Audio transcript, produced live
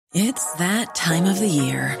It's that time of the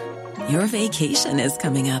year. Your vacation is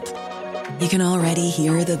coming up. You can already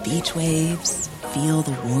hear the beach waves, feel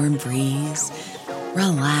the warm breeze,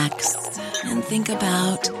 relax, and think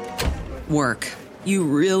about work. You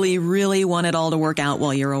really, really want it all to work out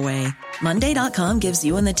while you're away. Monday.com gives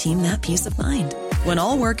you and the team that peace of mind. When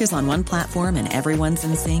all work is on one platform and everyone's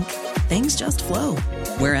in sync, things just flow.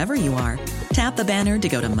 Wherever you are, tap the banner to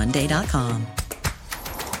go to Monday.com.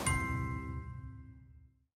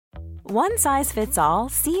 One size fits all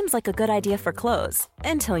seems like a good idea for clothes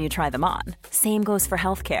until you try them on. Same goes for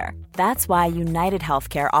healthcare. That's why United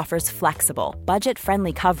Healthcare offers flexible,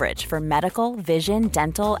 budget-friendly coverage for medical, vision,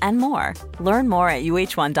 dental, and more. Learn more at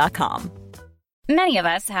uh1.com. Many of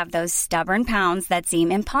us have those stubborn pounds that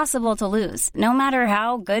seem impossible to lose, no matter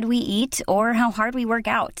how good we eat or how hard we work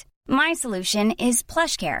out. My solution is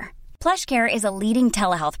PlushCare. PlushCare is a leading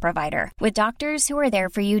telehealth provider with doctors who are there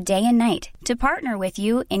for you day and night to partner with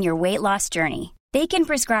you in your weight loss journey. They can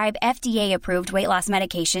prescribe FDA-approved weight loss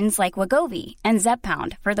medications like Wegovy and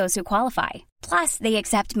Zepbound for those who qualify. Plus, they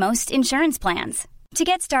accept most insurance plans. To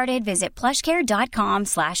get started, visit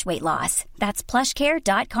plushcare.com/weightloss. That's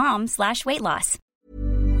plushcare.com/weightloss.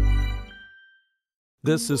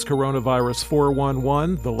 This is Coronavirus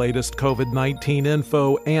 411, the latest COVID-19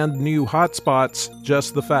 info and new hotspots,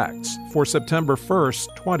 just the facts, for September 1st,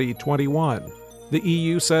 2021. The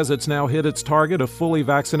EU says it's now hit its target of fully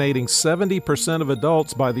vaccinating 70% of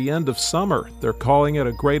adults by the end of summer. They're calling it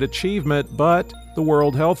a great achievement, but the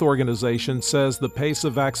World Health Organization says the pace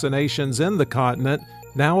of vaccinations in the continent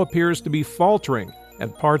now appears to be faltering,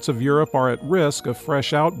 and parts of Europe are at risk of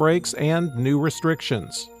fresh outbreaks and new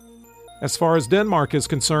restrictions. As far as Denmark is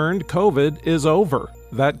concerned, COVID is over.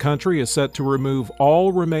 That country is set to remove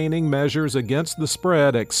all remaining measures against the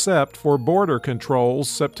spread except for border controls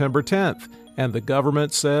September 10th, and the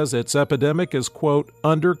government says its epidemic is, quote,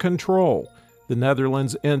 under control. The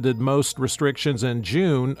Netherlands ended most restrictions in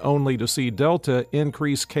June, only to see Delta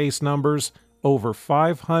increase case numbers over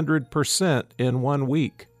 500% in 1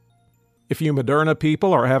 week. If you Moderna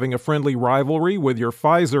people are having a friendly rivalry with your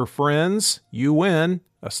Pfizer friends, you win.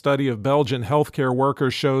 A study of Belgian healthcare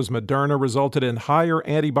workers shows Moderna resulted in higher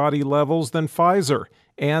antibody levels than Pfizer,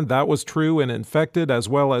 and that was true in infected as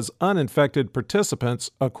well as uninfected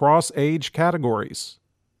participants across age categories.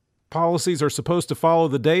 Policies are supposed to follow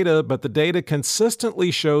the data, but the data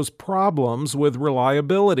consistently shows problems with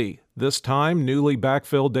reliability. This time, newly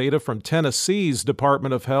backfilled data from Tennessee's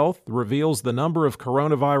Department of Health reveals the number of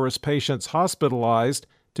coronavirus patients hospitalized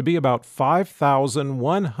to be about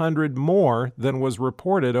 5,100 more than was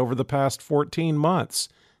reported over the past 14 months.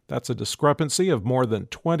 That's a discrepancy of more than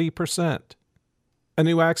 20%. A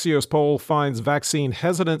new Axios poll finds vaccine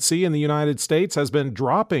hesitancy in the United States has been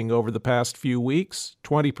dropping over the past few weeks.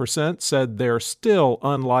 20% said they're still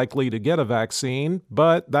unlikely to get a vaccine,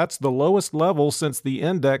 but that's the lowest level since the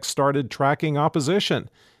index started tracking opposition.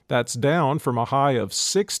 That's down from a high of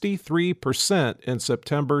 63% in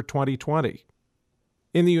September 2020.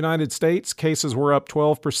 In the United States, cases were up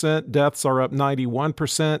 12%, deaths are up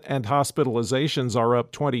 91%, and hospitalizations are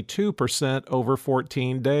up 22% over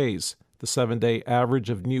 14 days. The 7-day average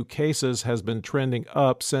of new cases has been trending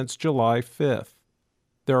up since July 5th.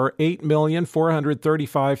 There are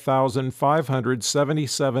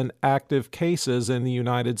 8,435,577 active cases in the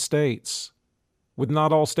United States. With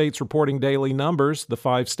not all states reporting daily numbers, the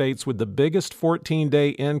 5 states with the biggest 14-day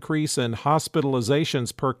increase in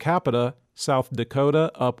hospitalizations per capita: South Dakota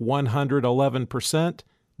up 111%,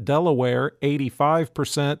 Delaware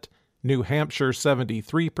 85%, New Hampshire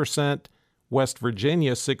 73%, West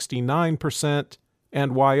Virginia 69%,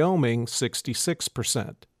 and Wyoming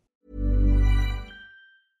 66%.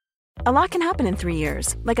 A lot can happen in 3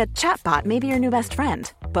 years, like a chatbot may be your new best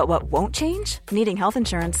friend. But what won't change? Needing health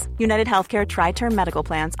insurance. United Healthcare Tri-Term Medical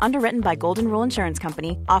Plans, underwritten by Golden Rule Insurance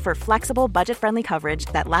Company, offer flexible, budget-friendly coverage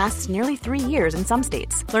that lasts nearly 3 years in some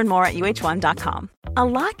states. Learn more at uh1.com. A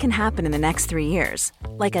lot can happen in the next 3 years,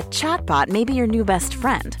 like a chatbot may be your new best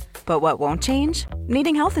friend. But what won't change?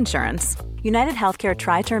 Needing health insurance. United Healthcare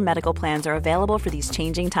Tri-Term Medical Plans are available for these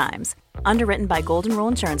changing times. Underwritten by Golden Rule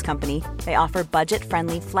Insurance Company, they offer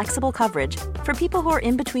budget-friendly, flexible coverage for people who are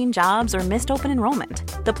in between jobs or missed open enrollment.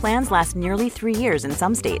 The plans last nearly 3 years in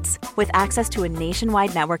some states, with access to a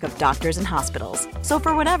nationwide network of doctors and hospitals. So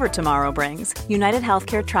for whatever tomorrow brings, United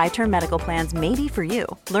Healthcare Tri-Term Medical Plans may be for you.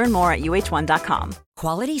 Learn more at uh1.com.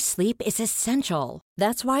 Quality sleep is essential.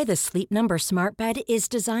 That's why the Sleep Number Smart Bed is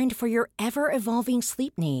designed for your ever-evolving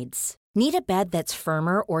sleep needs. Need a bed that's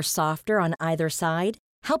firmer or softer on either side?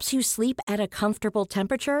 Helps you sleep at a comfortable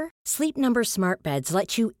temperature? Sleep Number Smart Beds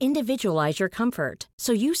let you individualize your comfort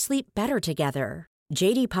so you sleep better together.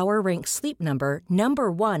 JD Power ranks Sleep Number number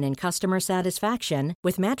 1 in customer satisfaction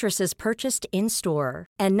with mattresses purchased in-store.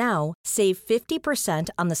 And now, save 50%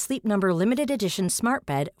 on the Sleep Number Limited Edition Smart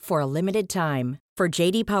Bed for a limited time. For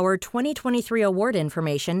JD Power 2023 award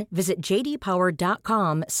information, visit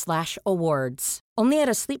jdpower.com/awards. Only at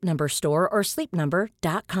a Sleep Number store or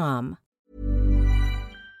sleepnumber.com.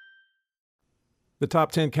 The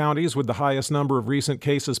top 10 counties with the highest number of recent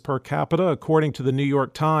cases per capita, according to the New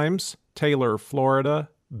York Times: Taylor, Florida;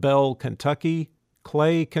 Bell, Kentucky;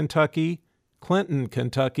 Clay, Kentucky; Clinton,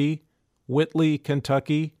 Kentucky; Whitley,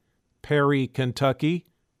 Kentucky; Perry, Kentucky;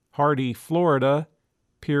 Hardy, Florida;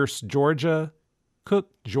 Pierce, Georgia;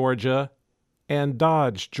 Cook, Georgia; and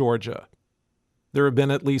Dodge, Georgia. There have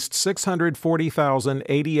been at least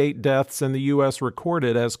 640,088 deaths in the U.S.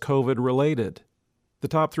 recorded as COVID-related. The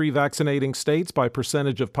top 3 vaccinating states by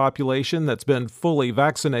percentage of population that's been fully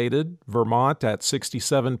vaccinated: Vermont at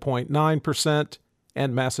 67.9%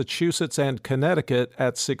 and Massachusetts and Connecticut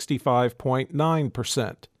at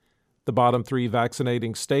 65.9%. The bottom 3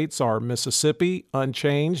 vaccinating states are Mississippi,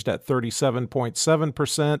 unchanged at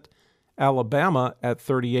 37.7%, Alabama at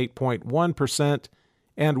 38.1%,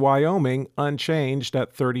 and Wyoming, unchanged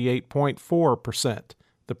at 38.4%.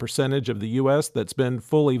 The percentage of the U.S. that's been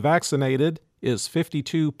fully vaccinated is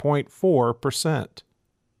 52.4%.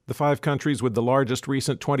 The 5 countries with the largest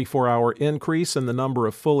recent 24-hour increase in the number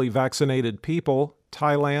of fully vaccinated people: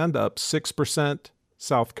 Thailand up 6%,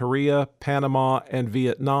 South Korea, Panama, and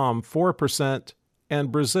Vietnam 4%,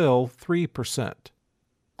 and Brazil 3%.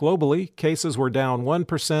 Globally, cases were down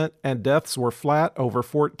 1% and deaths were flat over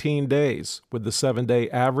 14 days, with the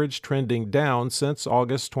 7-day average trending down since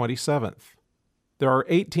August 27th. There are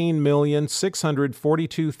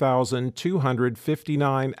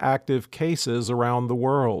 18,642,259 active cases around the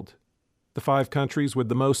world. The 5 countries with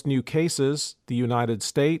the most new cases: the United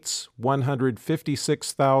States,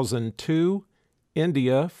 156,002,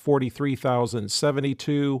 India,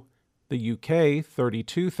 43,072, the UK,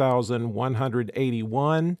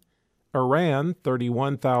 32,181, Iran,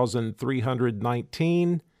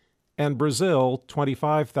 31,319, and Brazil,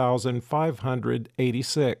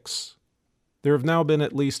 25,586. There have now been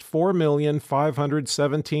at least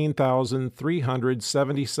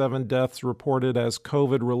 4,517,377 deaths reported as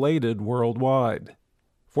COVID-related worldwide.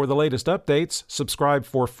 For the latest updates, subscribe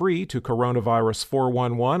for free to Coronavirus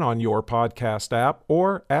 411 on your podcast app,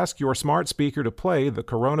 or ask your smart speaker to play the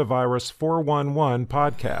Coronavirus 411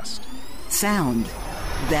 podcast. Sound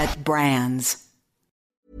that brands.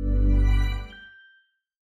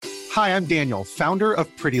 Hi, I'm Daniel, founder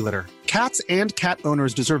of Pretty Litter. Cats and cat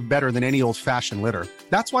owners deserve better than any old-fashioned litter.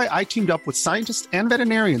 That's why I teamed up with scientists and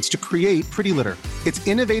veterinarians to create Pretty Litter. Its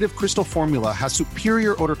innovative crystal formula has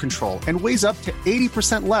superior odor control and weighs up to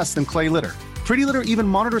 80% less than clay litter. Pretty Litter even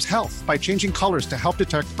monitors health by changing colors to help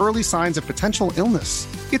detect early signs of potential illness.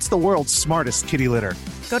 It's the world's smartest kitty litter.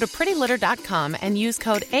 Go to prettylitter.com and use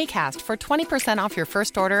code ACAST for 20% off your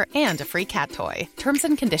first order and a free cat toy. Terms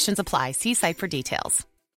and conditions apply. See site for details.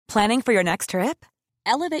 Planning for your next trip?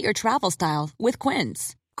 Elevate your travel style with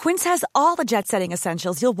Quince. Quince has all the jet-setting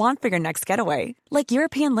essentials you'll want for your next getaway, like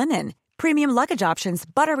European linen, premium luggage options,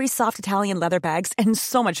 buttery soft Italian leather bags, and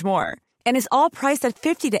so much more. And is all priced at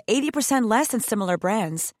 50 to 80% less than similar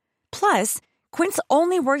brands. Plus, Quince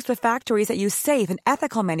only works with factories that use safe and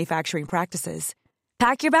ethical manufacturing practices.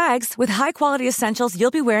 Pack your bags with high-quality essentials you'll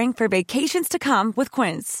be wearing for vacations to come with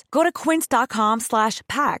Quince. Go to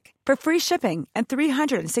quince.com/pack for free shipping and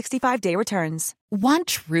 365-day returns. Want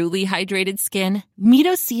truly hydrated skin? Meet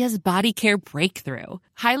Osea's Body Care Breakthrough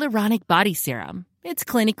Hyaluronic Body Serum. It's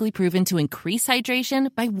clinically proven to increase hydration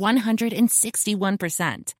by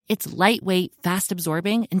 161%. It's lightweight,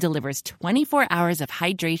 fast-absorbing, and delivers 24 hours of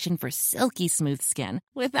hydration for silky smooth skin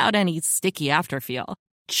without any sticky afterfeel.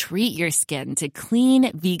 Treat your skin to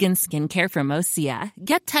clean, vegan skincare from Osea.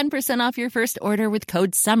 Get 10% off your first order with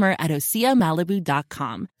code SUMMER at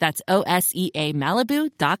OseaMalibu.com. That's OSEA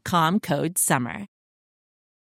Malibu.com, code SUMMER.